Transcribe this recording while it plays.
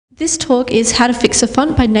This talk is How to Fix a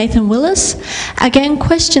Font by Nathan Willis. Again,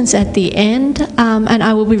 questions at the end, and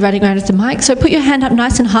I will be running around with the mic. So put your hand up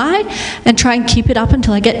nice and high and try and keep it up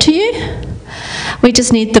until I get to you. We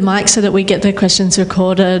just need the mic so that we get the questions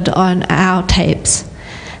recorded on our tapes.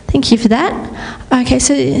 Thank you for that. Okay,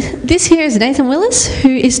 so this here is Nathan Willis, who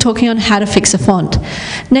is talking on how to fix a font.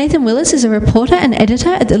 Nathan Willis is a reporter and editor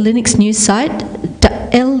at the Linux news site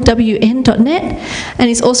lwn.net, and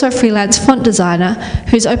he's also a freelance font designer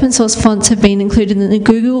whose open source fonts have been included in the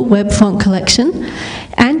Google Web Font Collection,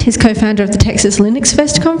 and he's co-founder of the Texas Linux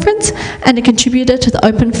Fest conference and a contributor to the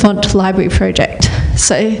Open Font Library project.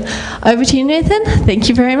 So over to you, Nathan. Thank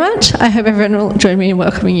you very much. I hope everyone will join me in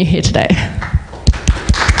welcoming you here today.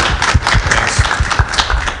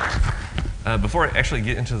 Before I actually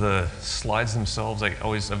get into the slides themselves,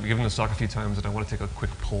 I've given this talk a few times and I want to take a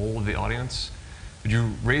quick poll of the audience. Would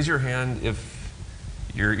you raise your hand if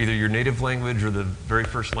either your native language or the very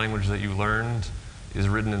first language that you learned is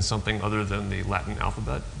written in something other than the Latin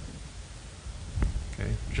alphabet?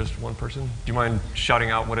 Okay, just one person. Do you mind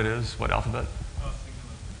shouting out what it is, what alphabet?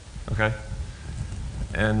 Okay.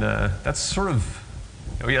 And that's sort of,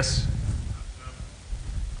 oh yes?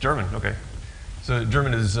 German, okay. So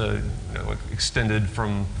German is extended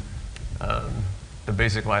from the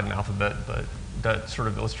basic Latin alphabet, but that sort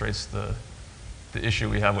of illustrates the issue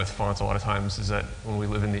we have with fonts a lot of times is that when we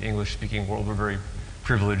live in the English-speaking world, we're very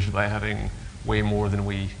privileged by having way more than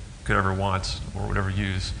we could ever want or would ever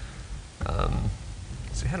use.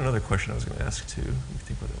 So I had another question I was going to ask too. Let me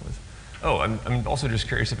think what it was. Oh, I'm also just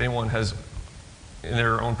curious if anyone has, in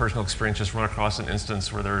their own personal experience, just run across an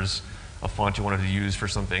instance where there's a font you wanted to use for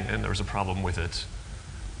something and there was a problem with it.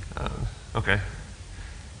 Okay.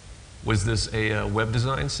 Was this a web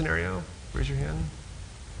design scenario? Raise your hand.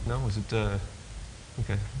 No? Was it,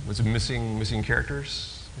 okay. Was it missing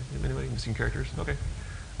characters? Anybody missing characters? Okay.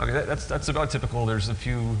 Okay, that's about typical. There's a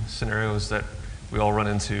few scenarios that we all run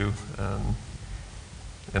into,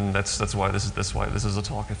 and that's why this is a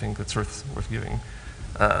talk I think that's worth giving.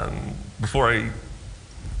 Before I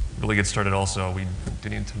really get started also, we do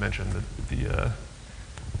need to mention that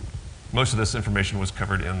most of this information was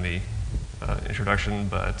covered in the introduction,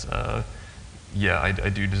 but yeah, I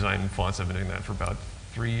do design fonts. I've been doing that for about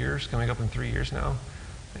 3 years, coming up in 3 years now.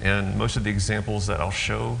 And most of the examples that I'll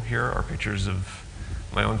show here are pictures of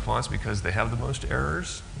my own fonts because they have the most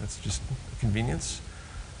errors. That's just a convenience.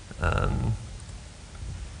 But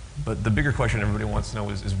the bigger question everybody wants to know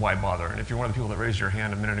is why bother? And if you're one of the people that raised your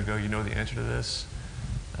hand a minute ago, you know the answer to this.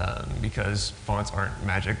 Because fonts aren't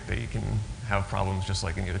magic. They can have problems just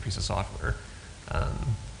like any other piece of software.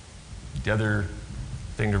 The other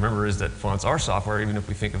thing to remember is that fonts are software, even if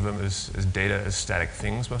we think of them as data, as static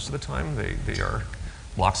things most of the time. They are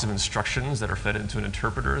blocks of instructions that are fed into an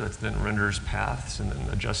interpreter that then renders paths and then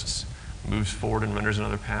adjusts, moves forward and renders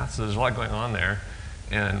another path. So there's a lot going on there.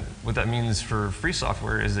 And what that means for free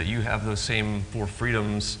software is that you have those same 4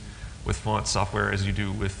 freedoms with font software as you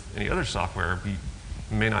do with any other software. You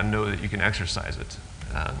may not know that you can exercise it.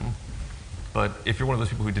 But if you're one of those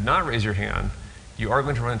people who did not raise your hand, you are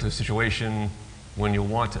going to run into a situation when you'll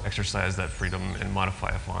want to exercise that freedom and modify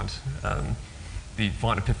a font. The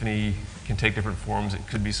font epiphany can take different forms. It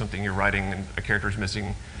could be something you're writing and a character is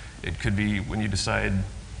missing. It could be when you decide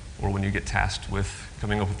or when you get tasked with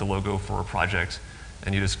coming up with the logo for a project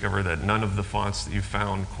and you discover that none of the fonts that you've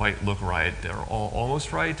found quite look right. They're all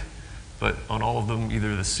almost right, but on all of them,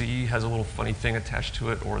 either the C has a little funny thing attached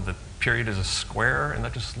to it or the period is a square and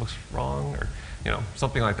that just looks wrong, or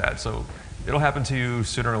something like that. So it'll happen to you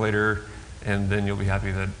sooner or later, and then you'll be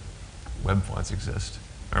happy that web fonts exist.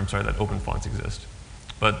 Or I'm sorry, that open fonts exist.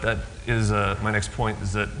 But that is my next point,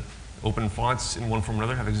 is that open fonts in one form or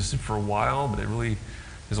another have existed for a while, but it really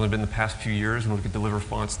has only been the past few years when we could deliver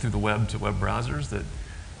fonts through the web to web browsers that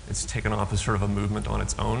it's taken off as sort of a movement on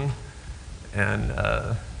its own. And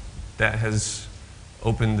that has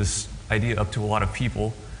opened this idea up to a lot of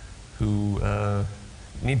people who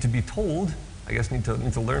need to be told, I guess need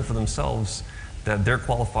to learn for themselves that they're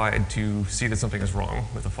qualified to see that something is wrong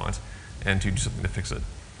with a font and to do something to fix it.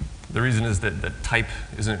 The reason is that type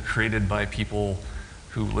isn't created by people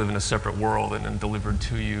who live in a separate world and then delivered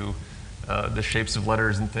to you. The shapes of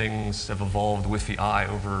letters and things have evolved with the eye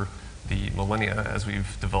over the millennia as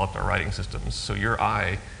we've developed our writing systems. So your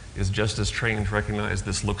eye is just as trained to recognize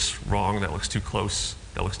this looks wrong, that looks too close,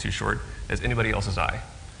 that looks too short, as anybody else's eye.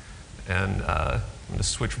 And I'm going to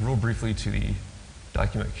switch real briefly to the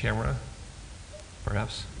document camera,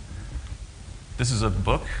 perhaps. This is a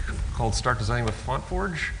book called Start Designing with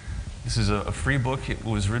FontForge. This is a free book. It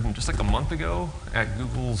was written just like a month ago at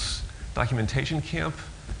Google's documentation camp.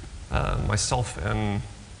 Myself and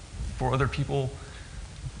 4 other people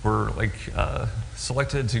were like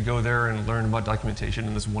selected to go there and learn about documentation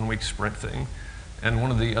in this 1-week sprint thing. And one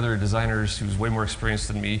of the other designers who's way more experienced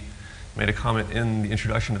than me made a comment in the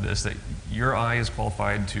introduction to this that your eye is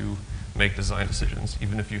qualified to make design decisions,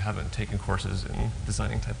 even if you haven't taken courses in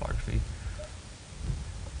designing typography.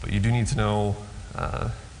 But you do need to know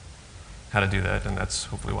how to do that, and that's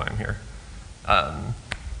hopefully why I'm here.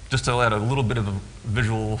 Just to add a little bit of a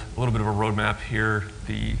visual, a little bit of a roadmap here,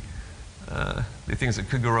 the things that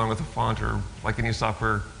could go wrong with a font are, like any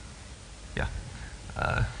software,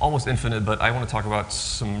 almost infinite, but I want to talk about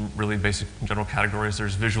some really basic general categories.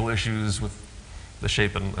 There's visual issues with the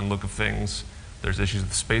shape and look of things. There's issues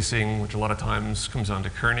with spacing, which a lot of times comes down to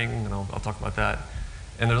kerning, and I'll talk about that.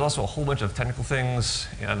 And there's also a whole bunch of technical things,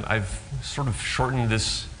 and I've sort of shortened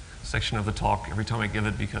this section of the talk every time I give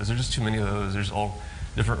it because there's just too many of those. There's all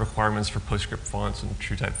different requirements for PostScript fonts and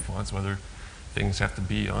true type fonts, whether things have to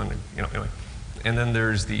be on, anyway. And then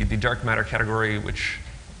there's the dark matter category, which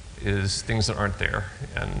is things that aren't there.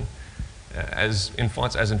 And as in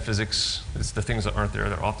fonts, as in physics, it's the things that aren't there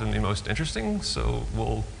that are often the most interesting, so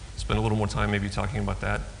we'll spend a little more time maybe talking about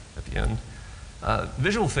that at the end.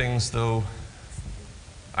 Visual things, though,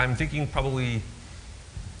 I'm thinking probably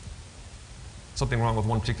something wrong with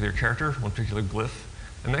one particular character, one particular glyph,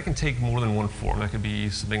 and that can take more than one form. That could be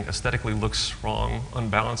something aesthetically looks wrong,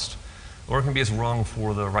 unbalanced, or it can be as wrong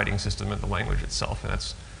for the writing system and the language itself, and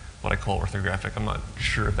that's what I call orthographic. I'm not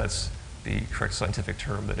sure if that's the correct scientific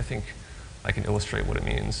term, but I think I can illustrate what it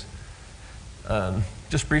means.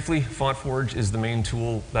 Just briefly, FontForge is the main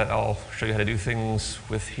tool that I'll show you how to do things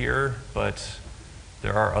with here, but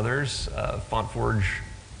there are others. FontForge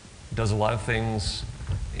does a lot of things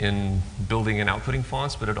in building and outputting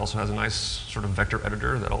fonts, but it also has a nice sort of vector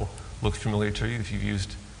editor that'll look familiar to you if you've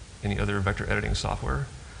used any other vector editing software.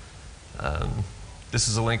 This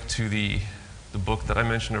is a link to the book that I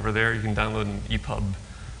mentioned over there. You can download an EPUB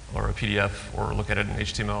or a PDF or look at it in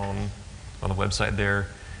HTML on the website there.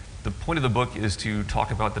 The point of the book is to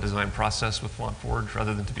talk about the design process with FontForge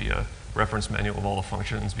rather than to be a reference manual of all the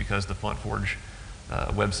functions, because the FontForge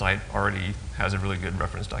website already has a really good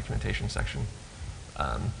reference documentation section.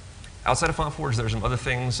 Outside of FontForge, there are some other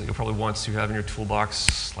things that you'll probably want to have in your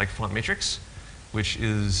toolbox, like Font Matrix, which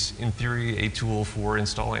is, in theory, a tool for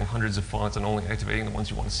installing hundreds of fonts and only activating the ones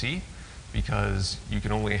you want to see, because you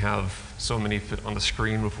can only have so many fit on the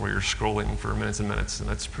screen before you're scrolling for minutes and minutes, and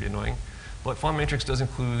that's pretty annoying. But Font Matrix does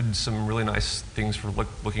include some really nice things for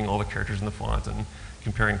looking at all the characters in the font and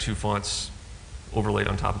comparing 2 fonts overlaid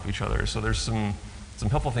on top of each other. So there's some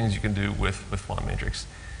helpful things you can do with Font Matrix.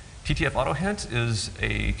 TTF Auto Hint is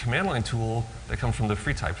a command line tool that comes from the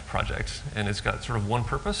FreeType project, and it's got sort of one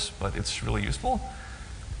purpose, but it's really useful.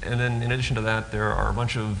 And then in addition to that, there are a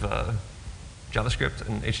bunch of JavaScript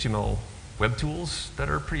and HTML web tools that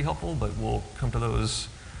are pretty helpful, but we'll come to those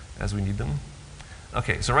as we need them.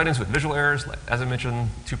 Okay, so right into it. Visual errors, as I mentioned,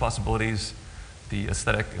 2 possibilities, the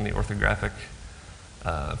aesthetic and the orthographic.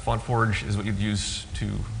 FontForge is what you'd use to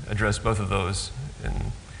address both of those.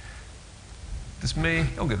 And this may,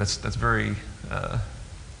 oh good, that's very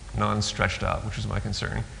non-stretched out, which is my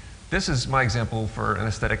concern. This is my example for an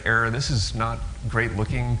aesthetic error. This is not great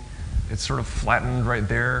looking. It's sort of flattened right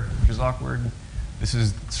there, which is awkward. This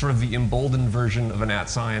is sort of the emboldened version of an @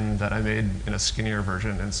 sign that I made in a skinnier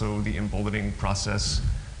version, and so the emboldening process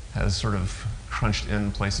has sort of crunched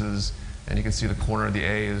in places, and you can see the corner of the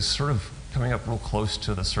A is sort of coming up real close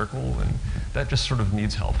to the circle, and that just sort of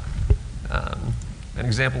needs help. An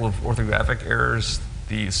example of orthographic errors,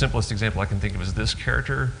 the simplest example I can think of is this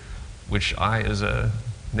character, which I, as a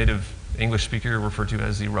native English speaker, refer to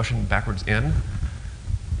as the Russian backwards N,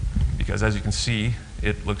 because as you can see,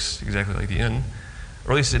 it looks exactly like the N.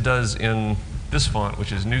 Or at least it does in this font,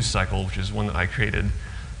 which is News Cycle, which is one that I created.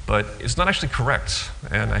 But it's not actually correct,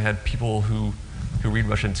 and I had people who read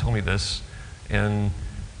Russian tell me this. And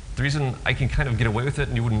the reason I can kind of get away with it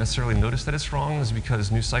and you wouldn't necessarily notice that it's wrong is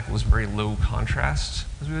because News Cycle is very low contrast,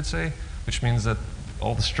 as we would say, which means that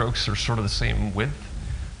all the strokes are sort of the same width.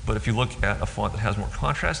 But if you look at a font that has more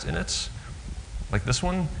contrast in it, like this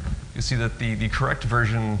one, you see that the correct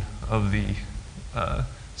version of the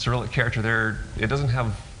Cyrillic character there, it doesn't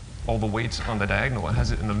have all the weight on the diagonal, it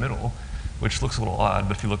has it in the middle, which looks a little odd.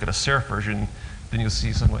 But if you look at a serif version, then you'll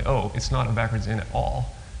see something like, oh, it's not a backwards N at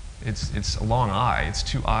all. It's a long I, it's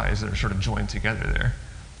 2 I's that are sort of joined together there.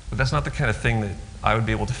 But that's not the kind of thing that I would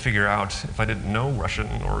be able to figure out if I didn't know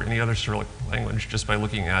Russian or any other Cyrillic language just by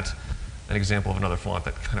looking at an example of another font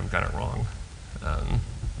that kind of got it wrong.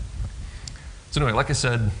 So anyway, like I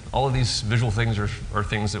said, all of these visual things are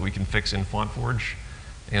things that we can fix in FontForge.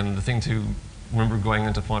 And the thing to remember going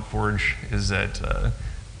into FontForge is that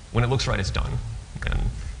when it looks right, it's done. And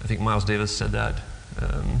I think Miles Davis said that.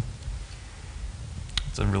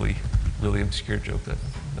 It's a really, really obscure joke.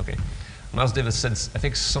 Okay. Miles Davis said, I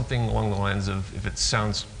think, something along the lines of, if it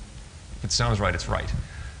sounds right, it's right.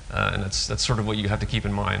 And that's sort of what you have to keep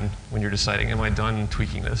in mind when you're deciding, am I done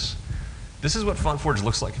tweaking this? This is what FontForge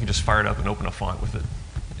looks like if you just fire it up and open a font with it.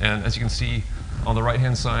 And as you can see, on the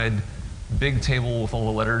right-hand side, big table with all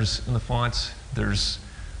the letters in the font. There's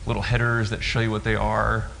little headers that show you what they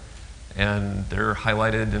are, and they're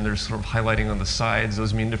highlighted, and there's sort of highlighting on the sides.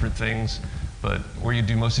 Those mean different things. But where you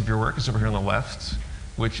do most of your work is over here on the left,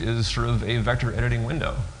 which is sort of a vector editing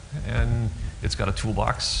window. And it's got a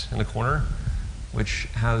toolbox in the corner, which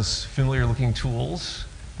has familiar looking tools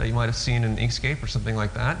that you might have seen in Inkscape or something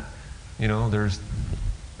like that. You know, there's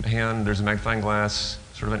a hand, there's a magnifying glass,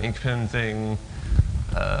 sort of an ink pen thing,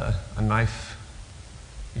 a knife.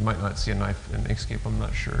 You might not see a knife in Inkscape, I'm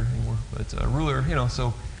not sure anymore, but a ruler, you know,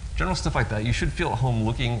 so general stuff like that. You should feel at home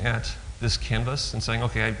looking at this canvas and saying,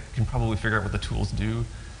 okay, I can probably figure out what the tools do.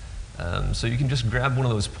 So you can just grab one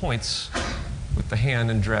of those points with the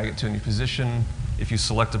hand and drag it to a new position. If you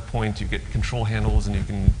select a point, you get control handles and you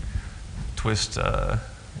can twist and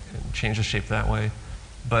change the shape that way.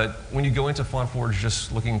 But when you go into FontForge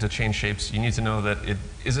just looking to change shapes, you need to know that it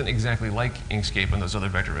isn't exactly like Inkscape and those other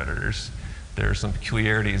vector editors. There are some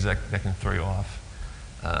peculiarities that can throw you off.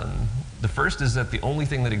 The first is that the only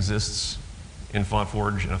thing that exists in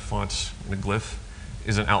FontForge in a font, in a glyph,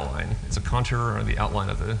 is an outline. It's a contour or the outline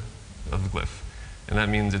of the glyph. And that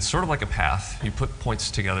means it's sort of like a path. You put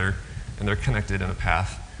points together and they're connected in a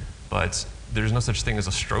path, but there's no such thing as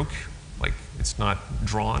a stroke. Like, it's not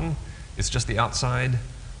drawn, it's just the outside,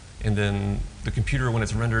 and then the computer, when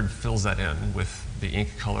it's rendered, fills that in with the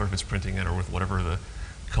ink color if it's printing it, or with whatever the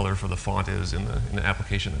color for the font is in the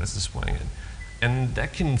application that it's displaying it. And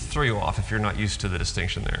that can throw you off if you're not used to the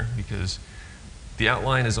distinction there, because the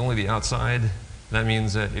outline is only the outside. That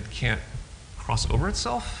means that it can't cross over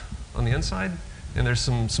itself on the inside. And there's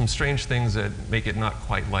some strange things that make it not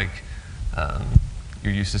quite like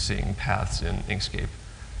you're used to seeing paths in Inkscape.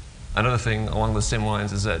 Another thing along the same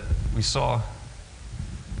lines is that we saw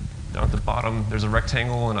down at the bottom, there's a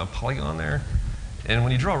rectangle and a polygon there. And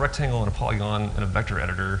when you draw a rectangle and a polygon in a vector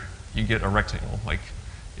editor, you get a rectangle. Like,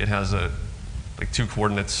 it has like two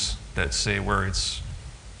coordinates that say where its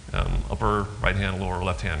upper right-hand, lower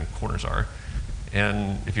left-hand corners are.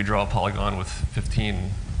 And if you draw a polygon with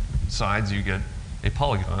 15 sides, you get a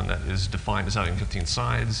polygon that is defined as having 15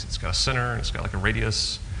 sides. It's got a center, and it's got like a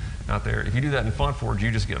radius out there. If you do that in FontForge,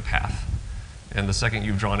 you just get a path. And the second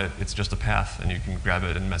you've drawn it, it's just a path, and you can grab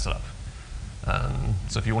it and mess it up.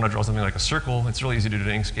 So if you want to draw something like a circle, it's really easy to do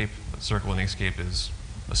in Inkscape. A circle in Inkscape is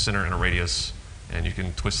a center and a radius, and you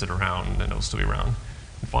can twist it around, and it'll still be round.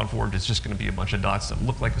 In FontForge, it's just going to be a bunch of dots that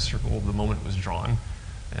look like a circle the moment it was drawn.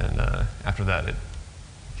 And after that, it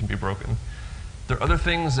can be broken. There are other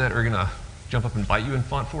things that are going to jump up and bite you in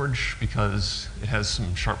FontForge because it has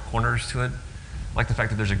some sharp corners to it, like the fact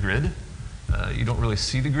that there's a grid. You don't really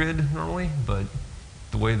see the grid normally, but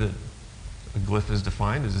the way that a glyph is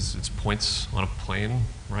defined is it's points on a plane,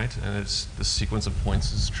 right? And it's the sequence of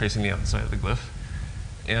points is tracing the outside of the glyph.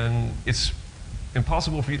 And it's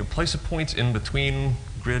impossible for you to place a point in between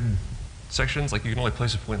grid sections. Like, you can only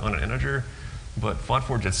place a point on an integer, but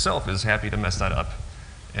FontForge itself is happy to mess that up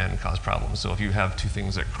and cause problems. So if you have two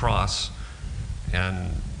things that cross and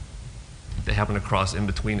they happen to cross in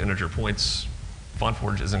between integer points,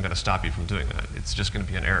 FontForge isn't going to stop you from doing that. It's just going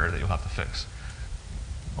to be an error that you'll have to fix.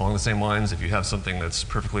 Along the same lines, if you have something that's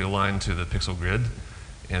perfectly aligned to the pixel grid,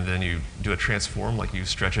 and then you do a transform, like you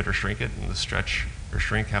stretch it or shrink it, and the stretch or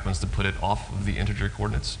shrink happens to put it off of the integer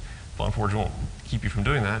coordinates, FontForge won't keep you from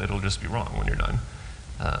doing that. It'll just be wrong when you're done.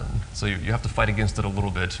 So you have to fight against it a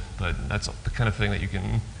little bit, but that's the kind of thing that you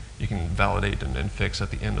can validate and fix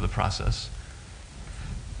at the end of the process.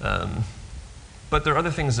 But there are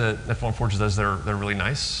other things that FontForge does that are really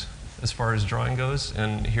nice as far as drawing goes.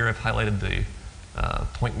 And here I've highlighted the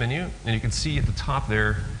point menu. And you can see at the top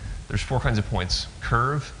there, there's 4 kinds of points: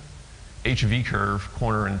 curve, HV curve,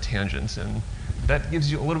 corner, and tangent. And that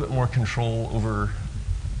gives you a little bit more control over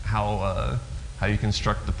how you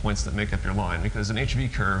construct the points that make up your line. Because an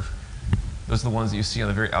HV curve, those are the ones that you see on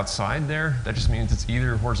the very outside there. That just means it's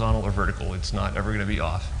either horizontal or vertical. It's not ever going to be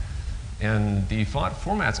off. And the font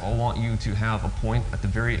formats all want you to have a point at the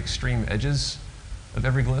very extreme edges of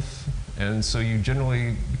every glyph. And so you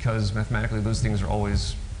generally, because mathematically those things are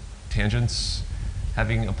always tangents,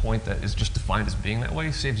 having a point that is just defined as being that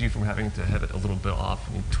way saves you from having to have it a little bit off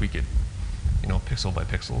and tweak it, pixel by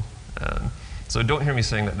pixel. So don't hear me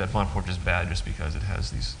saying that FontForge is bad just because it has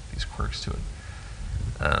these quirks to it.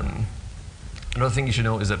 Another thing you should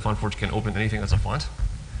know is that FontForge can open anything that's a font.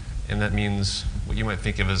 And that means what you might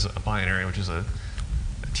think of as a binary, which is a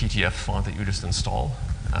TTF font that you just install.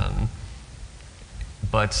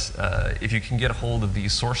 But if you can get a hold of the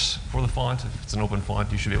source for the font, if it's an open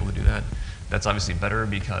font, you should be able to do that. That's obviously better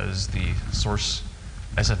because the source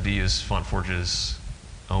SFD is FontForge's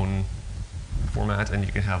own format, and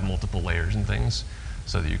you can have multiple layers and things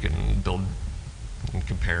so that you can build and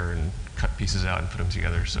compare and cut pieces out and put them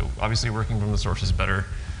together. So obviously working from the source is better,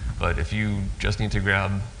 but if you just need to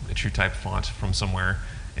grab a true type font from somewhere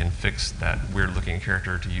and fix that weird looking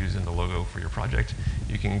character to use in the logo for your project,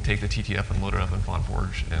 you can take the TTF and load it up in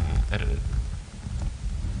FontForge and edit it.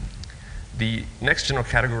 The next general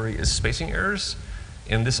category is spacing errors.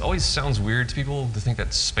 And this always sounds weird to people to think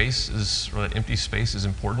that space is, or that empty space is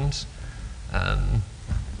important.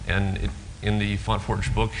 In the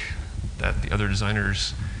FontForge book that the other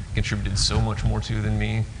designers contributed so much more to than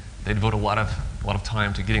me, they devote a lot of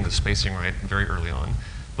time to getting the spacing right very early on.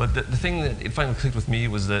 But the thing that it finally clicked with me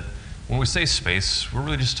was that when we say space, we're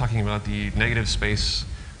really just talking about the negative space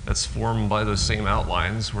that's formed by those same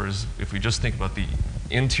outlines, whereas if we just think about the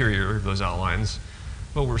interior of those outlines,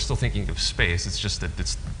 well, we're still thinking of space. It's just that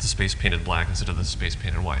it's the space painted black instead of the space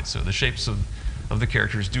painted white. So the shapes of the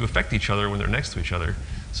characters do affect each other when they're next to each other.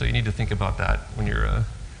 So you need to think about that when you're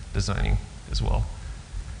designing as well.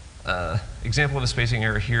 Example of a spacing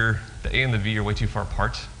error here, the A and the V are way too far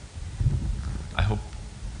apart. I hope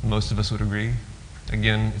most of us would agree.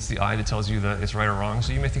 Again, it's the eye that tells you that it's right or wrong,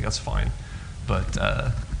 so you may think that's fine. But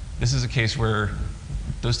this is a case where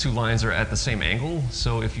those two lines are at the same angle,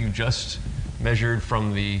 so if you just measured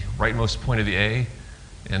from the rightmost point of the A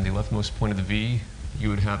and the leftmost point of the V, you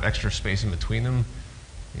would have extra space in between them.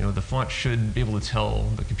 You know, the font should be able to tell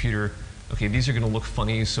the computer, okay, these are going to look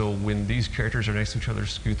funny, so when these characters are next to each other,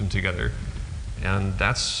 scoot them together. And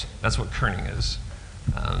that's what kerning is.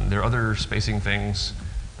 There are other spacing things,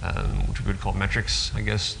 which we would call metrics, I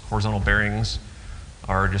guess. Horizontal bearings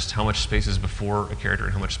are just how much space is before a character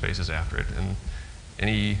and how much space is after it. And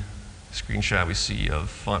any screenshot we see of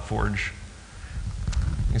FontForge,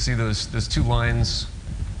 you see those two lines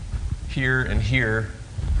here and here.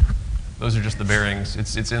 Those are just the bearings.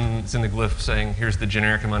 It's in the glyph saying here's the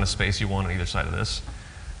generic amount of space you want on either side of this.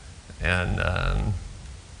 And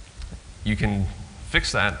you can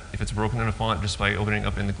fix that if it's broken in a font just by opening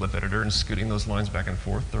up in the glyph editor and scooting those lines back and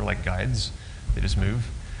forth. They're like guides. They just move.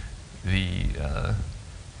 The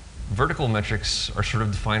vertical metrics are sort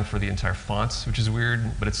of defined for the entire font, which is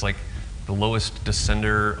weird, but it's like the lowest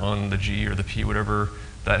descender on the G or the P, whatever,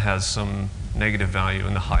 that has some negative value,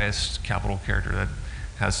 and the highest capital character that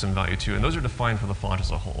has some value too. And those are defined for the font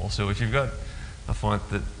as a whole. So if you've got a font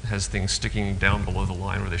that has things sticking down below the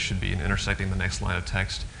line where they should be and intersecting the next line of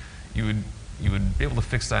text, you would be able to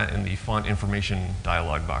fix that in the font information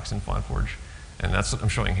dialog box in FontForge. And that's what I'm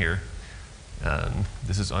showing here.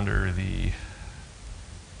 This is under the,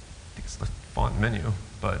 I think it's the font menu,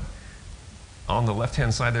 but on the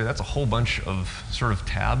left-hand side there, that's a whole bunch of sort of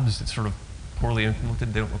tabs. It's sort of poorly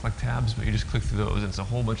implemented. They don't look like tabs, but you just click through those, and it's a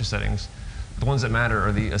whole bunch of settings. The ones that matter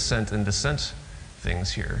are the ascent and descent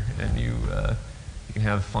things here, and you can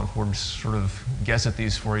have FontForge sort of guess at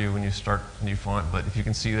these for you when you start a new font, but if you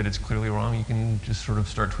can see that it's clearly wrong, you can just sort of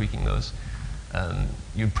start tweaking those.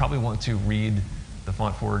 You'd probably want to read the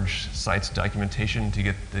FontForge site's documentation to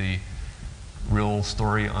get the real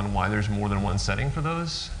story on why there's more than one setting for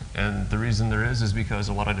those. And the reason there is because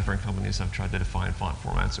a lot of different companies have tried to define font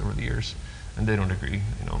formats over the years, and they don't agree.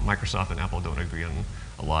 You know, Microsoft and Apple don't agree on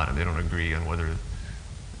a lot, and they don't agree on whether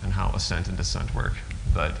and how ascent and descent work.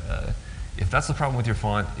 But if that's the problem with your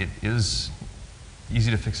font, it is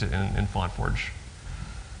easy to fix it in FontForge.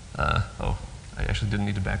 Oh, I actually didn't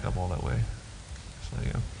need to back up all that way. So there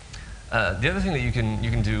you go. The other thing that you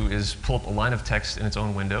can do is pull up a line of text in its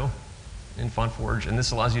own window in FontForge, and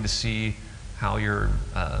this allows you to see how your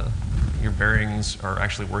bearings are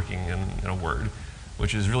actually working in a word,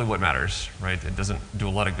 which is really what matters, right? It doesn't do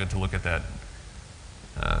a lot of good to look at that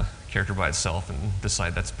character by itself and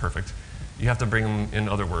decide that's perfect. You have to bring them in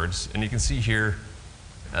other words, and you can see here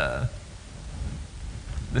the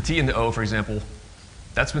T and the O, for example,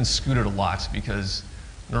 that's been scooted a lot because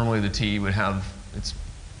normally the T would have its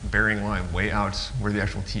bearing line way out where the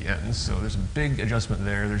actual T ends. So there's a big adjustment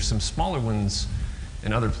there. There's some smaller ones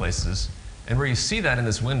in other places. And where you see that in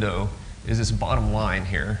this window is this bottom line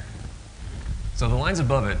here. So the lines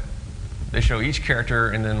above it, they show each character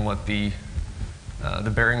and then what the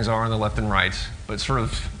bearings are on the left and right. But sort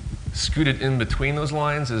of scooted in between those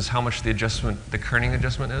lines is how much the kerning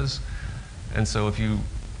adjustment is. And so if you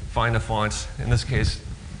find a font, in this case,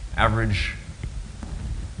 average,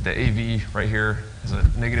 the AV right here is a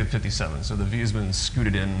negative 57. So the V has been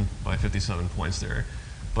scooted in by 57 points there.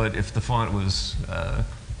 But if the font was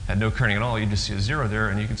had no kerning at all, you'd just see a 0 there,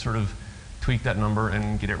 and you could sort of tweak that number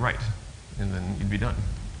and get it right, and then you'd be done.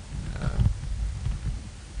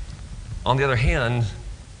 On the other hand,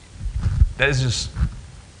 that is just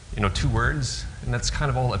 2 words, and that's kind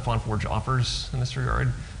of all that FontForge offers in this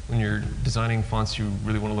regard. When you're designing fonts, you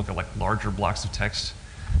really want to look at like larger blocks of text,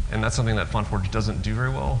 and that's something that FontForge doesn't do very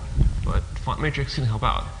well, but Font Matrix can help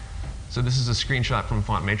out. So this is a screenshot from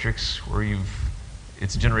Font Matrix where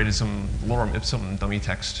it's generated some lorem ipsum dummy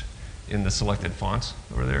text in the selected font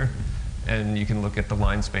over there, and you can look at the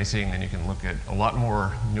line spacing, and you can look at a lot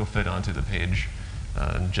more you'll fit onto the page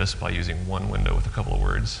just by using one window with a couple of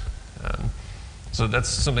words. So that's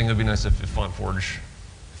something that would be nice if FontForge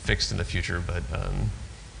fixed in the future, but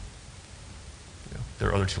there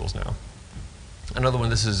are other tools now. Another one,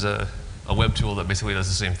 this is a web tool that basically does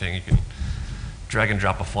the same thing. You can drag and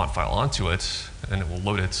drop a font file onto it, and it will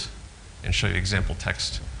load it and show you example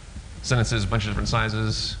text. Sentences, a bunch of different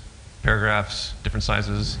sizes, paragraphs, different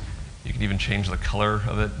sizes. You can even change the color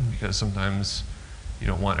of it, because sometimes you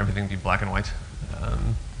don't want everything to be black and white.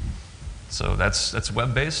 So that's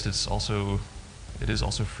web-based. It is also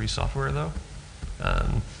free software, though.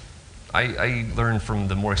 I learned from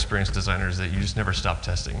the more experienced designers that you just never stop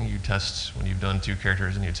testing. You test when you've done 2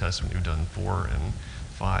 characters, and you test when you've done 4 and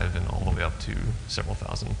 5, and all the way up to several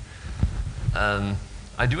thousand.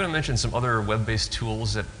 I do want to mention some other web-based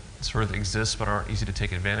tools that sort of exist but aren't easy to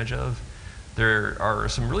take advantage of. There are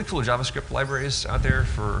some really cool JavaScript libraries out there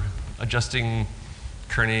for adjusting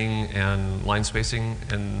kerning and line spacing,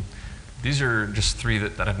 and these are just 3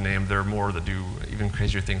 that I've named. There are more that do even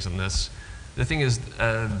crazier things than this. The thing is,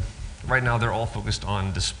 right now they're all focused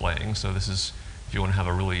on displaying. So this is, if you want to have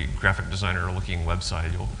a really graphic designer looking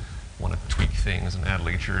website, you'll want to tweak things and add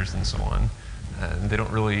ligatures and so on. And they're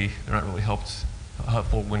not really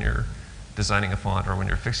helpful when you're designing a font or when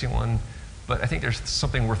you're fixing one. But I think there's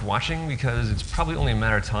something worth watching, because it's probably only a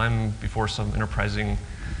matter of time before some enterprising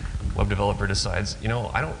web developer decides,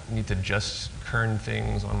 I don't need to just kern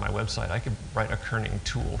things on my website. I could write a kerning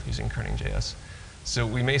tool using kerning.js. So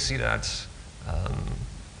we may see that.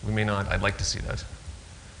 We may not. I'd like to see that.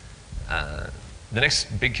 The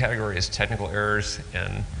next big category is technical errors,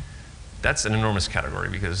 and that's an enormous category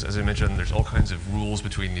because, as I mentioned, there's all kinds of rules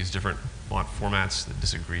between these different font formats that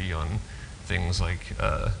disagree on things like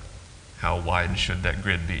how wide should that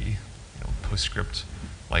grid be. PostScript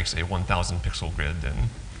likes a 1,000 pixel grid, and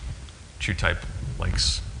TrueType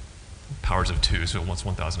likes powers of 2, so it wants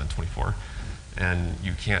 1,024. And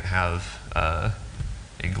you can't have a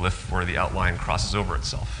glyph where the outline crosses over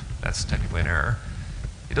itself. That's technically an error.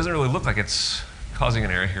 It doesn't really look like it's causing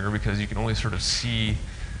an error here because you can only sort of see,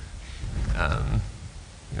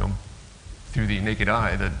 through the naked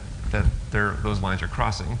eye that those lines are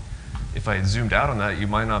crossing. If I had zoomed out on that, you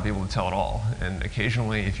might not be able to tell at all. And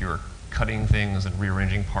occasionally, if you're cutting things and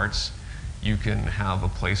rearranging parts, you can have a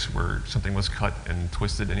place where something was cut and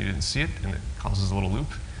twisted and you didn't see it, and it causes a little loop,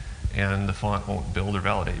 and the font won't build or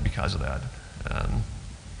validate because of that.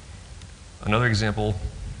 Another example,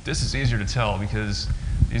 this is easier to tell because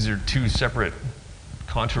these are 2 separate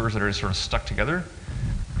contours that are sort of stuck together.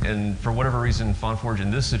 And for whatever reason, FontForge in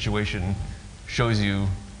this situation shows you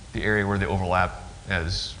the area where they overlap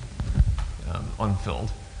as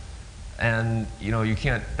unfilled. And you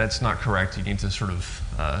can't, that's not correct. You need to sort of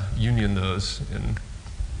union those in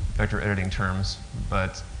vector editing terms.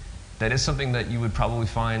 But that is something that you would probably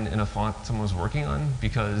find in a font someone was working on,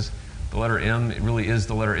 because the letter M, it really is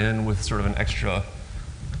the letter N with sort of an extra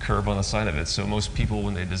curve on the side of it. So most people,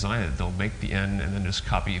 when they design it, they'll make the N and then just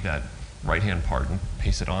copy that right-hand part and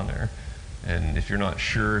paste it on there. And if you're not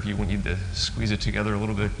sure, if you need to squeeze it together a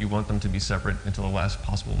little bit, you want them to be separate until the last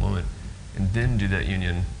possible moment, and then do that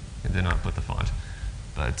union, and then output the font.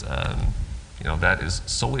 But that is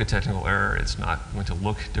solely a technical error. It's not going to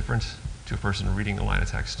look different to a person reading a line of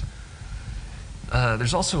text.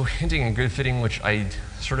 There's also hinting and grid fitting, which I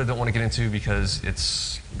sort of don't want to get into because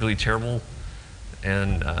it's really terrible.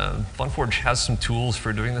 And FontForge has some tools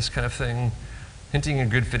for doing this kind of thing. Hinting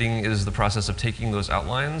and grid fitting is the process of taking those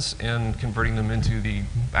outlines and converting them into the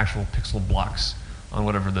actual pixel blocks on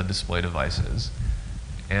whatever the display device is.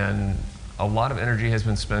 And a lot of energy has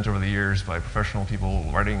been spent over the years by professional people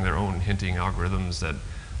writing their own hinting algorithms that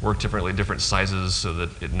work differently, different sizes, so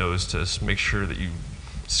that it knows to make sure that you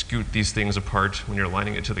scoot these things apart when you're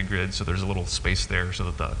aligning it to the grid, so there's a little space there so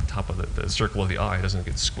that the top of the circle of the eye doesn't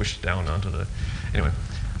get squished down onto the, anyway.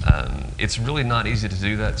 It's really not easy to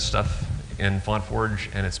do that stuff in FontForge,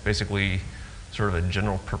 and it's basically sort of a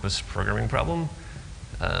general purpose programming problem.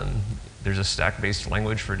 There's a stack-based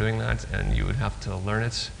language for doing that, and you would have to learn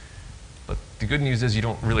it. But the good news is you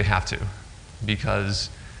don't really have to, because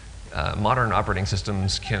modern operating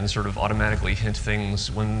systems can sort of automatically hint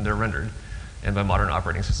things when they're rendered. And by modern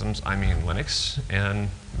operating systems, I mean Linux and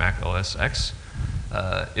Mac OS X.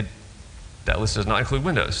 That list does not include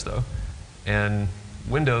Windows, though. And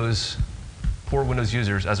poor Windows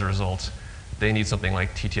users, as a result, they need something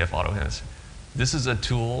like TTF auto hint. This is a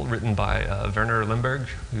tool written by Werner Limberg,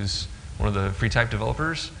 who's one of the FreeType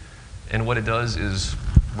developers. And what it does is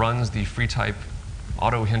runs the FreeType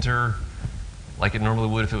auto hinter like it normally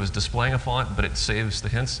would if it was displaying a font, but it saves the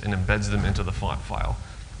hints and embeds them into the font file.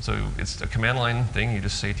 So it's a command line thing. You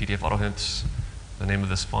just say TTF auto hints, the name of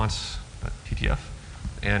this font, TTF,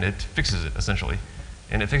 and it fixes it, essentially.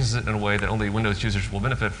 And it fixes it in a way that only Windows users will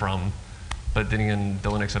benefit from, but then again, the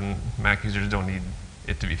Linux and Mac users don't need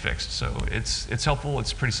it to be fixed. So it's helpful,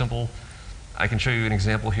 it's pretty simple. I can show you an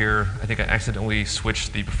example here. I think I accidentally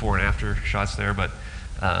switched the before and after shots there, but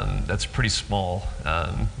that's pretty small.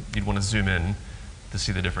 You'd want to zoom in to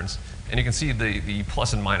see the difference. And you can see the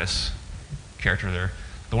plus and minus character there.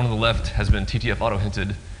 The one on the left has been TTF auto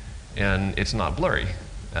hinted, and it's not blurry.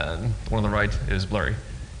 The one on the right is blurry.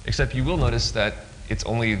 Except you will notice that it's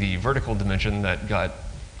only the vertical dimension that got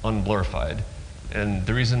unblurified. And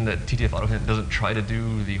the reason that TTF auto hint doesn't try to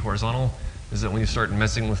do the horizontal is that when you start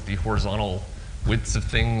messing with the horizontal widths of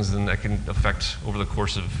things, then that can affect over the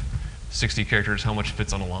course of 60 characters how much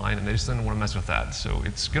fits on a line, and they just didn't want to mess with that. So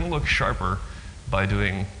it's going to look sharper by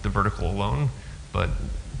doing the vertical alone, but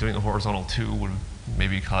doing the horizontal too would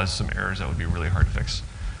maybe cause some errors that would be really hard to fix.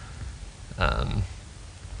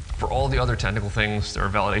 For all the other technical things, there are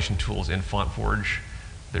validation tools in FontForge.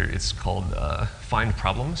 It's called Find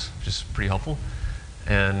Problems, which is pretty helpful.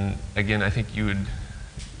 And again, I think you would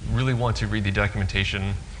really want to read the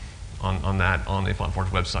documentation on that on the FontForge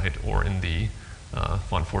website or in the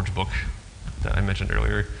FontForge book that I mentioned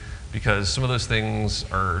earlier, because some of those things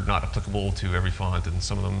are not applicable to every font, and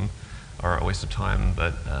some of them are a waste of time.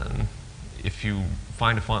 But if you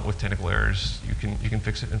find a font with technical errors, you can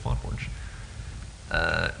fix it in FontForge.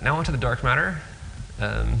 Now onto the dark matter,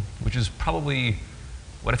 which is probably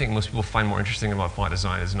what I think most people find more interesting about font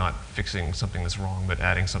design is not fixing something that's wrong, but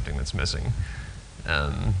adding something that's missing.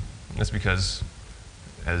 That's because,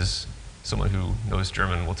 as someone who knows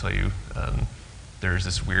German will tell you, there's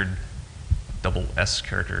this weird double S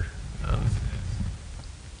character.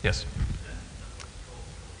 Yes?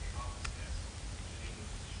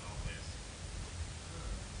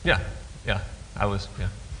 Yeah,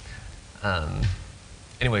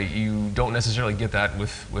 anyway, you don't necessarily get that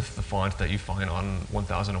with the font that you find on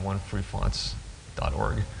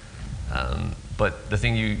 1001freefonts.org. But the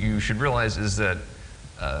thing you should realize is that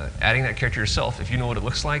adding that character yourself, if you know what it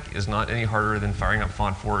looks like, is not any harder than firing up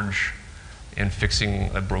FontForge and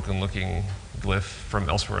fixing a broken-looking glyph from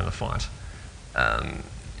elsewhere in the font.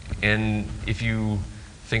 And if you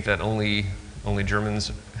think that only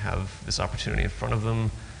Germans have this opportunity in front of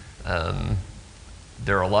them,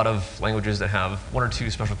 there are a lot of languages that have one or two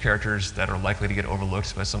special characters that are likely to get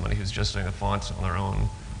overlooked by somebody who's just doing a font on their own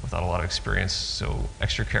without a lot of experience. So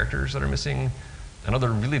extra characters that are missing. Another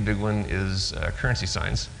really big one is currency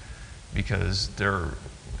signs, because they're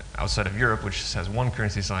outside of Europe, which has one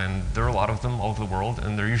currency sign. There are a lot of them all over the world,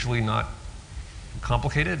 and they're usually not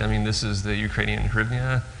complicated. I mean, this is the Ukrainian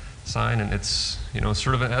hryvnia sign, and it's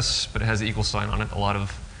sort of an S, but it has the equal sign on it. A lot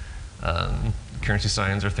of currency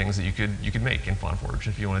signs are things that you could make in FontForge.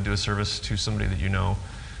 If you want to do a service to somebody that you know,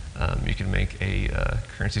 you can make a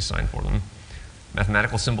currency sign for them.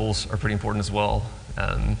 Mathematical symbols are pretty important as well.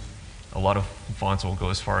 A lot of fonts will go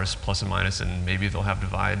as far as plus and minus, and maybe they'll have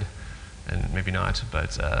divide, and maybe not,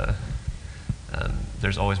 but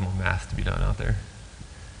there's always more math to be done out there.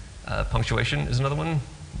 Punctuation is another one.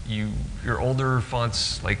 Your older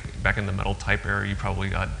fonts, like back in the metal type era, you probably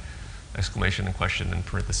got exclamation and question and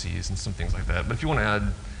parentheses and some things like that. But if you want to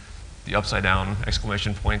add the upside down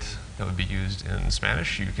exclamation point that would be used in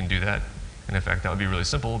Spanish, you can do that. And in fact, that would be really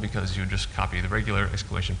simple because you would just copy the regular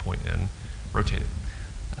exclamation point and rotate it.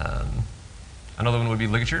 Another one would be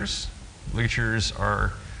ligatures. Ligatures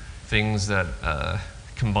are things that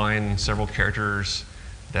combine several characters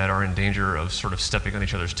that are in danger of sort of stepping on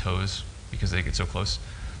each other's toes because they get so close.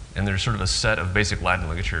 And there's sort of a set of basic Latin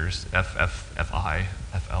ligatures, FF, FI,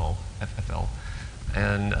 FL, FFL.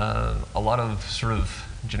 And a lot of sort of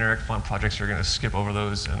generic font projects are going to skip over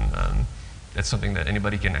those, and it's something that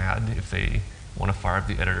anybody can add if they want to fire up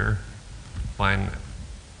the editor, find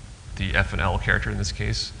the F and L character in this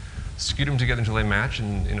case, skew them together until they match,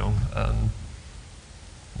 and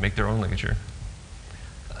make their own ligature.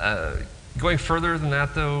 Going further than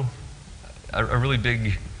that, though, a really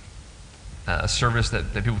big service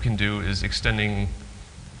that people can do is extending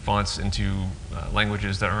fonts into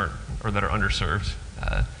languages that aren't, or that are underserved.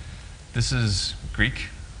 This is Greek.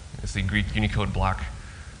 It's the Greek Unicode block,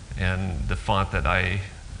 and the font that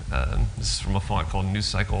this is from a font called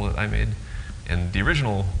NewsCycle that I made. And the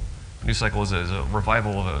original NewsCycle is a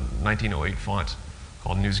revival of a 1908 font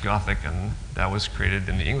called News Gothic, and that was created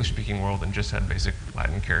in the English-speaking world and just had basic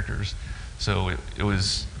Latin characters. So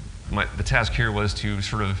the task here was to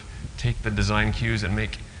sort of take the design cues and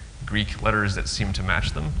make Greek letters that seem to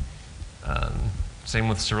match them. Same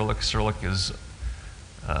with Cyrillic. Cyrillic is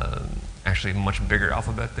actually a much bigger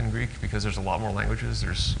alphabet than Greek because there's a lot more languages.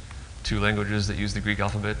 There's 2 languages that use the Greek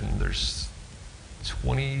alphabet, and there's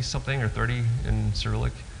 20-something or 30 in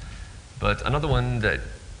Cyrillic. But another one that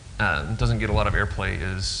doesn't get a lot of airplay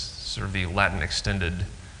is sort of the Latin extended.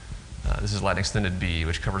 This is Latin extended B,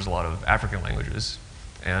 which covers a lot of African languages.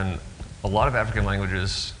 And a lot of African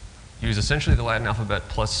languages use essentially the Latin alphabet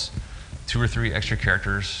plus 2 or 3 extra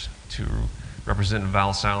characters to represent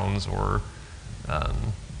vowel sounds or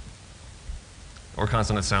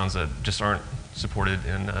consonant sounds that just aren't supported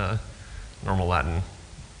in normal Latin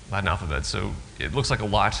alphabet. So it looks like a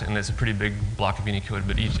lot, and it's a pretty big block of Unicode,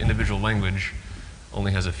 but each individual language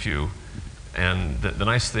only has a few. And the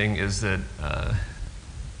nice thing is that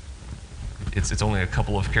it's only a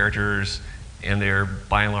couple of characters, and they're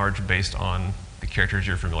by and large based on the characters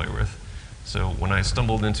you're familiar with. So when I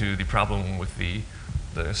stumbled into the problem with the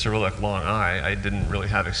Cyrillic long I, I didn't really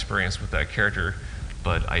have experience with that character,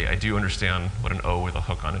 but I do understand what an O with a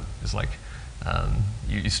hook on it is like.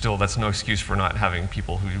 That's no excuse for not having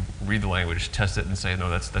people who read the language test it and say, no,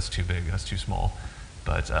 that's too big, that's too small.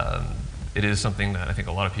 But it is something that I think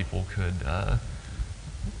a lot of people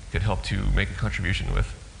could help to make a contribution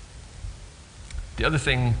with. The other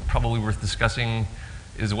thing probably worth discussing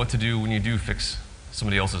is what to do when you do fix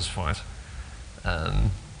somebody else's font.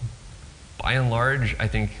 By and large, I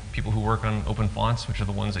think people who work on open fonts, which are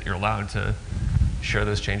the ones that you're allowed to share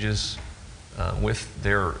those changes with,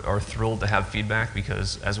 they are thrilled to have feedback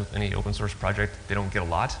because, as with any open source project, they don't get a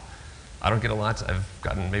lot. I don't get a lot. I've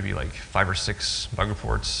gotten maybe like 5 or 6 bug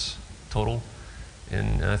reports total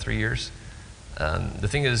in 3 years. The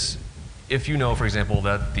thing is, if you know, for example,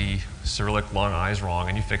 that the Cyrillic long I is wrong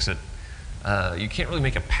and you fix it, you can't really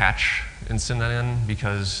make a patch and send that in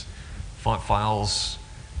because font files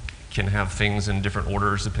can have things in different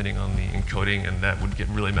orders depending on the encoding, and that would get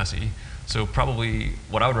really messy. So probably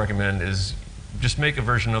what I would recommend is just make a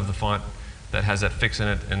version of the font that has that fix in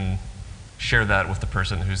it and share that with the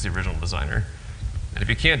person who's the original designer. And if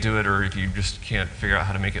you can't do it, or if you just can't figure out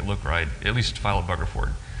how to make it look right, at least file a bug report.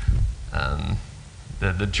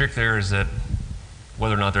 The trick there is that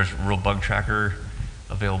whether or not there's a real bug tracker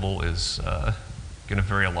available is going to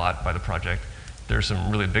vary a lot by the project. There's some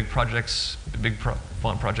really big projects,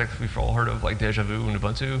 font projects we've all heard of, like Deja Vu and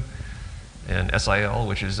Ubuntu, and SIL,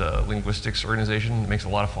 which is a linguistics organization that makes a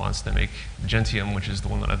lot of fonts. They make Gentium, which is the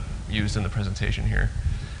one that I've used in the presentation here.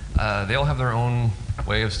 They all have their own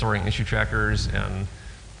way of storing issue trackers and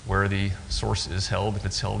where the source is held, if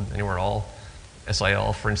it's held anywhere at all.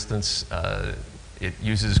 SIL, for instance, it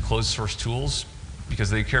uses closed source tools because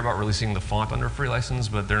they care about releasing the font under a free license,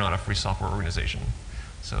 but they're not a free software organization.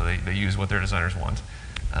 So they use what their designers want.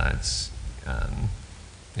 It's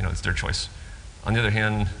their choice. On the other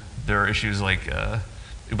hand, there are issues like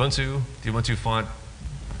Ubuntu. The Ubuntu font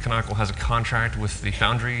Canonical has a contract with the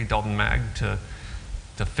foundry, Dalton Mag, to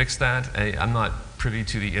fix that. I'm not privy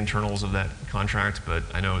to the internals of that contract, but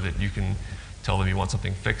I know that you can tell them you want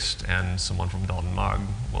something fixed, and someone from Dalton Mag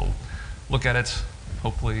will look at it,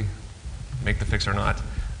 hopefully make the fix or not.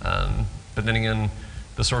 But then again,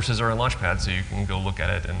 the sources are in Launchpad, so you can go look at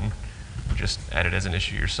it and just add it as an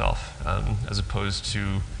issue yourself, as opposed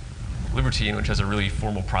to Libertine, which has a really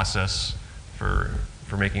formal process for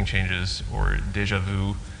making changes, or Deja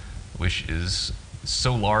Vu, which is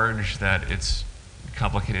so large that it's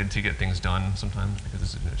complicated to get things done sometimes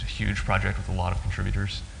because it's a huge project with a lot of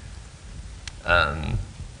contributors.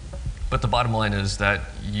 But the bottom line is that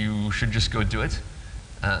you should just go do it.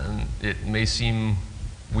 It may seem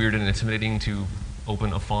weird and intimidating to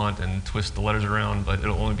open a font and twist the letters around, but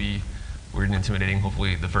it'll only be weird and intimidating,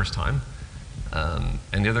 hopefully, the first time.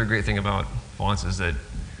 And the other great thing about fonts is that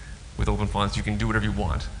with open fonts, you can do whatever you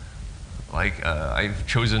want. Like, I've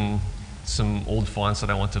chosen some old fonts that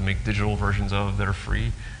I want to make digital versions of that are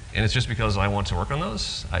free, and it's just because I want to work on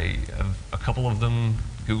those. I have a couple of them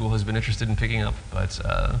Google has been interested in picking up, but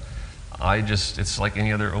It's like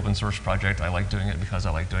any other open source project. I like doing it because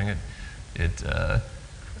I like doing it.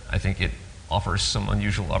 I think it offers some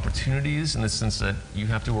unusual opportunities in the sense that you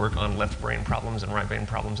have to work on left brain problems and right brain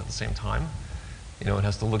problems at the same time. You know, it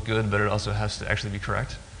has to look good, but it also has to actually be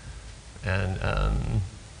correct. And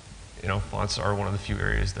you know, fonts are one of the few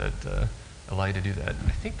areas that allow you to do that.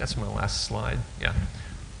 I think that's my last slide. Yeah.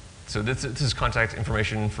 So this is contact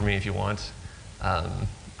information for me if you want.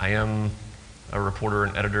 I am a reporter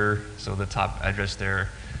and editor, so the top address there.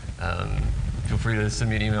 Feel free to send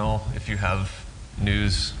me an email if you have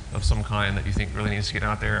news of some kind that you think really needs to get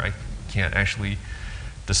out there. I can't actually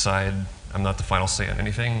decide. I'm not the final say on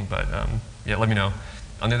anything, but yeah, let me know.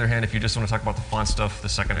 On the other hand, if you just want to talk about the font stuff, the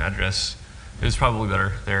second address is probably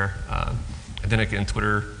better there. And then again,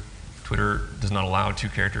 Twitter does not allow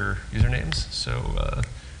 2-character usernames, so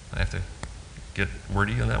I have to get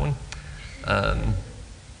wordy on that one.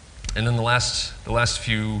 And then the last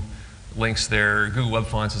few links there, Google Web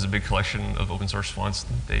Fonts is a big collection of open source fonts.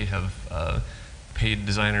 They have paid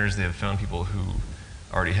designers. They have found people who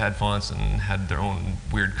already had fonts and had their own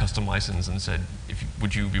weird custom license and said,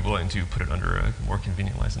 would you be willing to put it under a more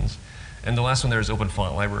convenient license? And the last one there is Open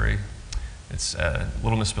Font Library. It's a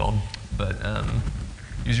little misspelled, but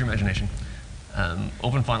use your imagination.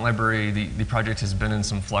 Open Font Library, the project has been in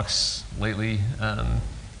some flux lately,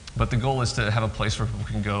 but the goal is to have a place where people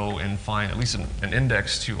can go and find at least an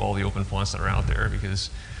index to all the open fonts that are out there, because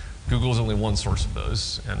Google is only one source of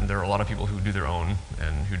those, and there are a lot of people who do their own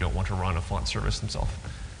and who don't want to run a font service themselves.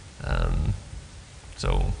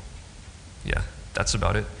 So yeah, that's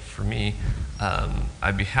about it for me.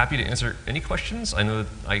 I'd be happy to answer any questions. I know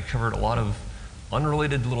that I covered a lot of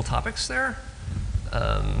unrelated little topics there.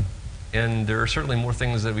 And there are certainly more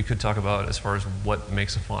things that we could talk about as far as what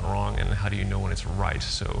makes a font wrong and how do you know when it's right.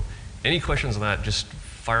 So any questions on that, just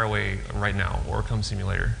fire away right now or come see me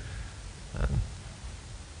later.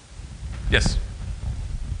 Yes?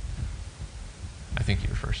 I think you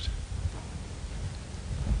were first.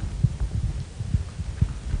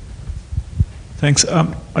 Thanks.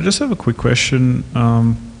 I just have a quick question,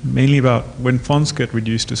 mainly about when fonts get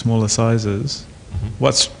reduced to smaller sizes.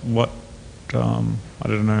 I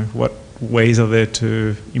don't know, what ways are there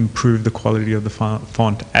to improve the quality of the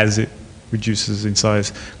font as it reduces in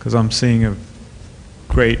size? Because I'm seeing a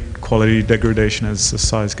great quality degradation as the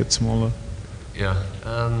size gets smaller. Yeah.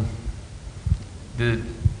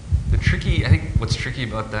 I think what's tricky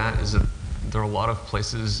about that is that there are a lot of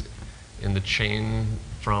places in the chain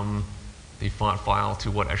from the font file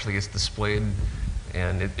to what actually gets displayed,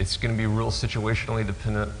 and it's going to be real situationally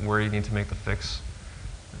dependent where you need to make the fix.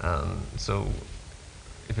 So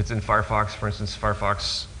if it's in Firefox, for instance,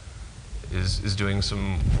 Firefox is doing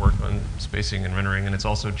some work on spacing and rendering, and it's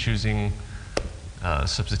also choosing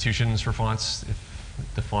substitutions for fonts if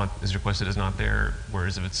the font is requested is not there,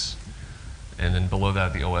 whereas if it's, and then below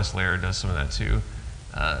that the OS layer does some of that too.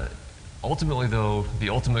 Ultimately though, the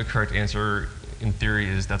ultimate correct answer in theory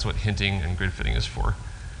is that's what hinting and grid fitting is for.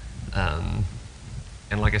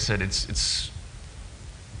 And like I said, it's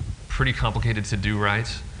pretty complicated to do right.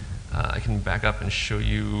 I can back up and show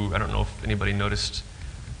you, I don't know if anybody noticed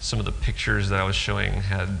some of the pictures that I was showing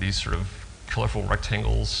had these sort of colorful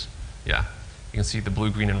rectangles. Yeah, you can see the blue,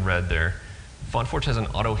 green, and red there. FontForge has an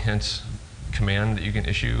auto hint command that you can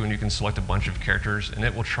issue, and you can select a bunch of characters, and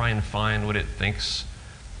it will try and find what it thinks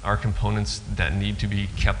are components that need to be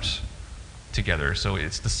kept together. So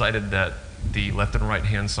it's decided that the left and right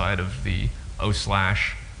hand side of the O/,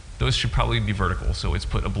 those should probably be vertical. So it's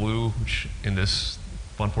put a blue, which in this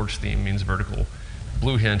FontForge theme means vertical,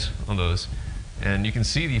 blue hint on those. And you can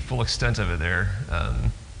see the full extent of it there.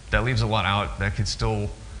 That leaves a lot out that could still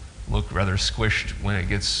look rather squished when it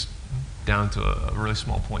gets down to a really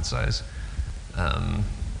small point size.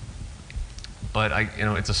 But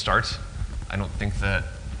it's a start. I don't think that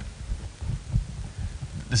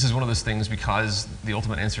this is one of those things, because the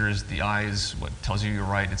ultimate answer is the eye is what tells you you're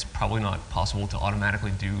right. It's probably not possible to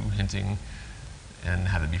automatically do hinting and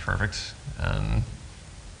have it be perfect.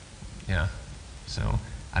 Yeah, so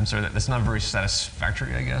I'm sorry, that's not very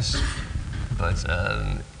satisfactory, I guess, but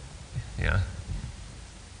yeah.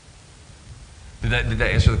 Did that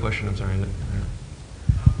answer the question? I'm sorry.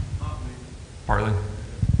 Partly. I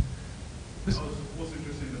was also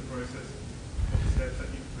interested in the process of the steps that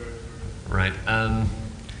you go through. Right.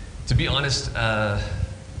 To be honest, I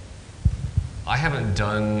haven't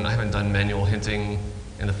done manual hinting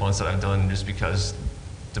in the fonts that I've done, just because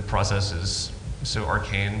the process is so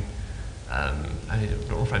arcane. I don't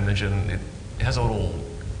know if I mentioned it has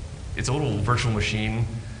it's a little virtual machine.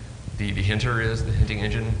 The hinter is the hinting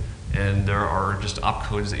engine, and there are just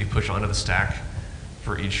opcodes that you push onto the stack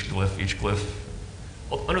for each glyph. Each glyph,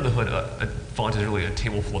 well, under the hood, a font is really a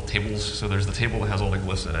table full of tables. So there's the table that has all the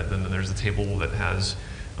glyphs in it, and then there's the table that has,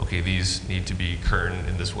 okay, these need to be kern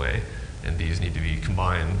in this way, and these need to be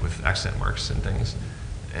combined with accent marks and things.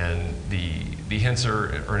 And the hints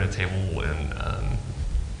are in a table, and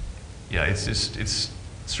yeah, it's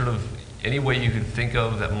sort of any way you could think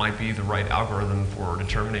of that might be the right algorithm for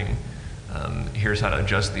determining here's how to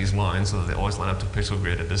adjust these lines so that they always line up to pixel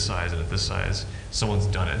grid at this size and at this size. Someone's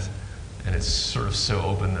done it, and it's sort of so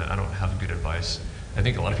open that I don't have good advice. I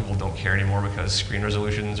think a lot of people don't care anymore because screen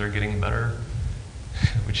resolutions are getting better,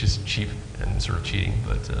 which is cheap and sort of cheating,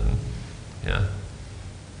 but yeah,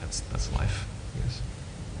 that's life, I guess.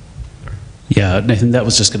 Sorry. Yeah, Nathan, that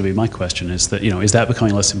was just going to be my question, is that, is that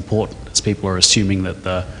becoming less important as people are assuming that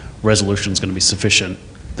the resolution is going to be sufficient,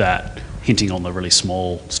 that hinting on the really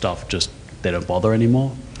small stuff just they don't bother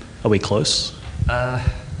anymore? Are we close?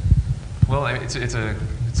 Well, it's a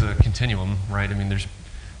continuum, right? I mean, there's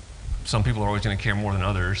some people are always going to care more than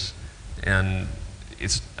others, and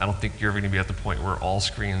I don't think you're ever going to be at the point where all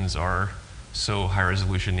screens are so high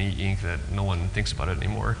resolution ink that no one thinks about it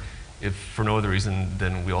anymore. If for no other reason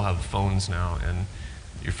than we all have phones now, and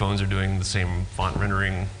your phones are doing the same font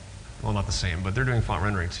rendering, well, not the same, but they're doing font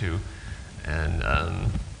rendering too, and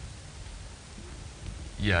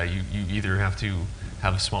yeah, you either have to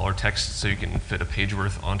have smaller text so you can fit a page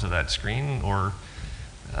worth onto that screen, or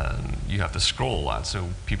you have to scroll a lot, so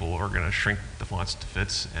people are going to shrink the fonts to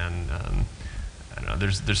fit. And I don't know,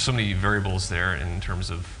 there's so many variables there in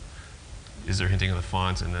terms of, is there hinting on the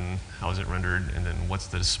font, and then how is it rendered, and then what's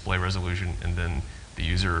the display resolution, and then the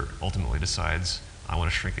user ultimately decides, I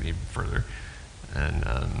want to shrink it even further. And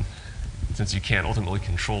since you can't ultimately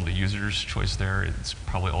control the user's choice there, it's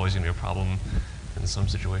probably always going to be a problem in some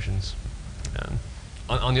situations.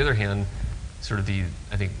 On the other hand, sort of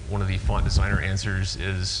I think one of the font designer answers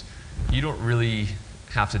is you don't really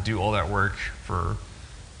have to do all that work for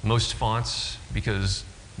most fonts, because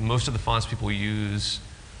most of the fonts people use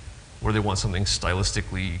where they want something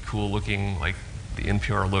stylistically cool looking, like the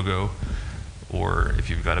NPR logo, or if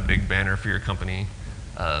you've got a big banner for your company,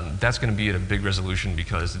 that's going to be at a big resolution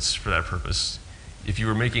because it's for that purpose. If you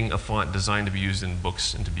were making a font designed to be used in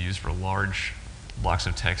books and to be used for large blocks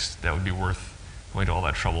of text, that would be worth going to all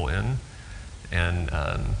that trouble in. And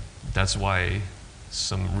that's why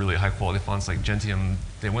some really high quality fonts like Gentium,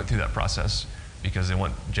 they went through that process because they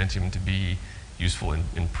want Gentium to be useful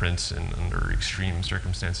in print and under extreme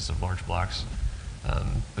circumstances of large blocks.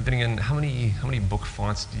 But then again, how many book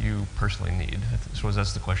fonts do you personally need? I suppose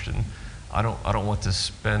that's the question. I don't want to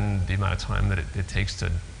spend the amount of time that it takes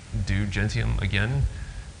to do Gentium again,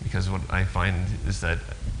 because what I find is that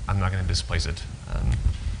I'm not going to displace it.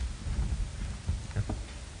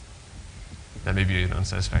 That may be an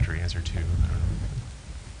unsatisfactory answer too.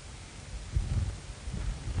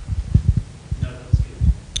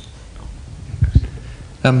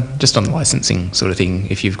 Just on the licensing sort of thing,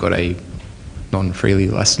 if you've got a non-freely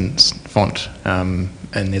licensed font and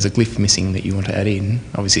there's a glyph missing that you want to add in,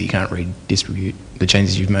 obviously you can't redistribute the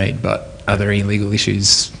changes you've made, but are there any legal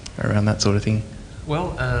issues around that sort of thing?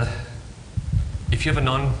 Well, if you have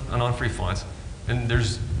a non-free font, and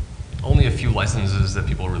there's only a few licenses that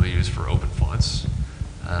people really use for open fonts.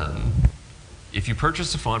 If you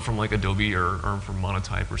purchase a font from like Adobe or from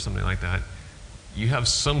Monotype or something like that, you have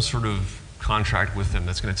some sort of contract with them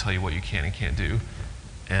that's going to tell you what you can and can't do.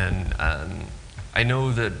 And I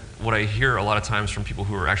know that what I hear a lot of times from people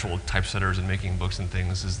who are actual typesetters and making books and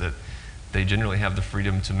things is that they generally have the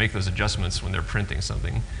freedom to make those adjustments when they're printing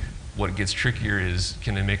something. What gets trickier is,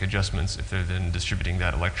 can they make adjustments if they're then distributing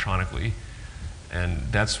that electronically? And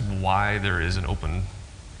that's why there is an open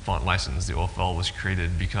font license. The OFL was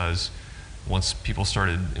created because once people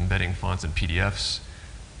started embedding fonts in PDFs,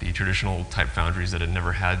 the traditional type foundries that had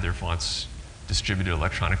never had their fonts distributed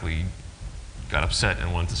electronically got upset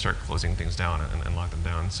and wanted to start closing things down and lock them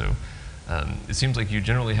down. So it seems like you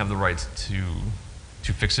generally have the right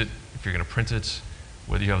to fix it if you're going to print it.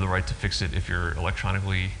 Whether you have the right to fix it if you're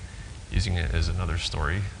electronically using it is another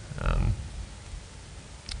story.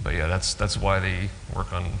 But yeah, that's why they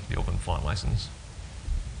work on the open font license.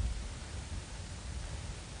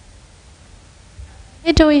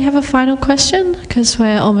 Hey, do we have a final question? Because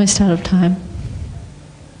we're almost out of time.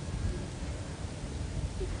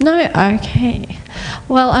 No? Okay.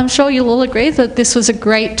 Well, I'm sure you'll all agree that this was a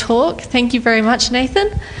great talk. Thank you very much,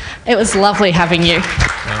 Nathan. It was lovely having you.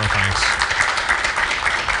 Oh, thanks.